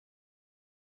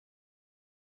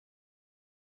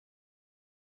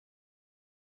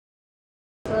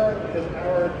is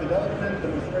our development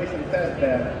demonstration test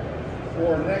bed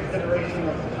for next generation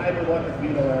of hybrid electric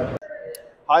VTOL aircraft.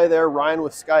 Hi there, Ryan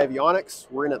with Skye Avionics.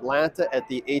 We're in Atlanta at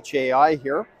the HAI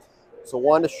here. So I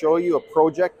wanted to show you a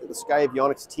project that the Skye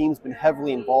Avionics team's been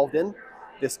heavily involved in,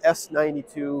 this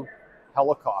S92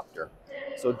 helicopter.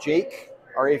 So Jake,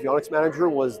 our avionics manager,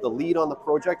 was the lead on the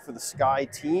project for the Skye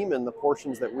team and the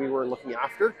portions that we were looking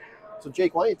after. So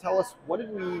Jake, why don't you tell us, what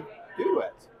did we do to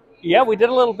it? Yeah, we did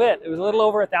a little bit. It was a little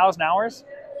over 1,000 hours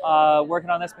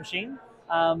working on this machine.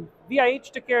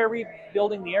 VIH took care of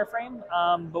rebuilding the airframe,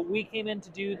 but we came in to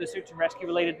do the search and rescue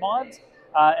related mods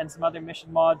and some other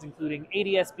mission mods, including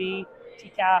ADS-B,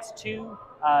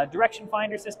 TCAS-2, direction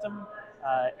finder system,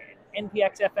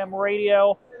 NPX FM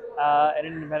radio, an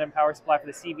independent power supply for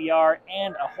the CVR,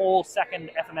 and a whole second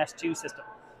FMS2 system,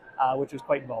 which was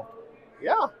quite involved.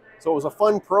 Yeah, so it was a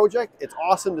fun project. It's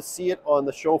awesome to see it on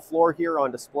the show floor here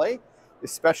on display,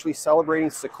 especially celebrating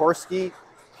Sikorsky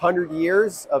 100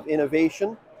 years of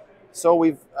innovation. So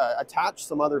we've attached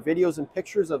some other videos and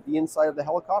pictures of the inside of the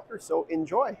helicopter, so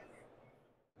enjoy.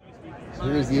 So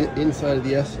here's the inside of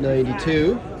the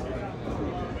S92.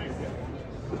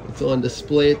 It's on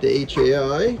display at the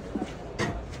HAI.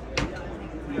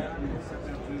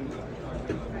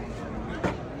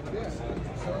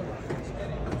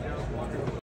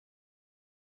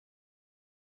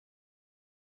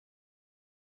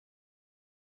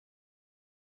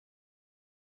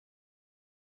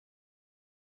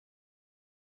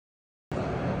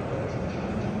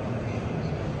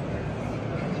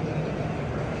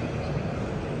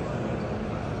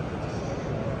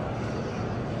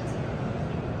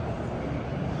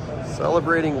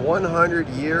 Celebrating 100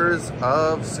 years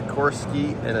of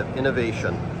Sikorsky and of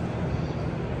innovation.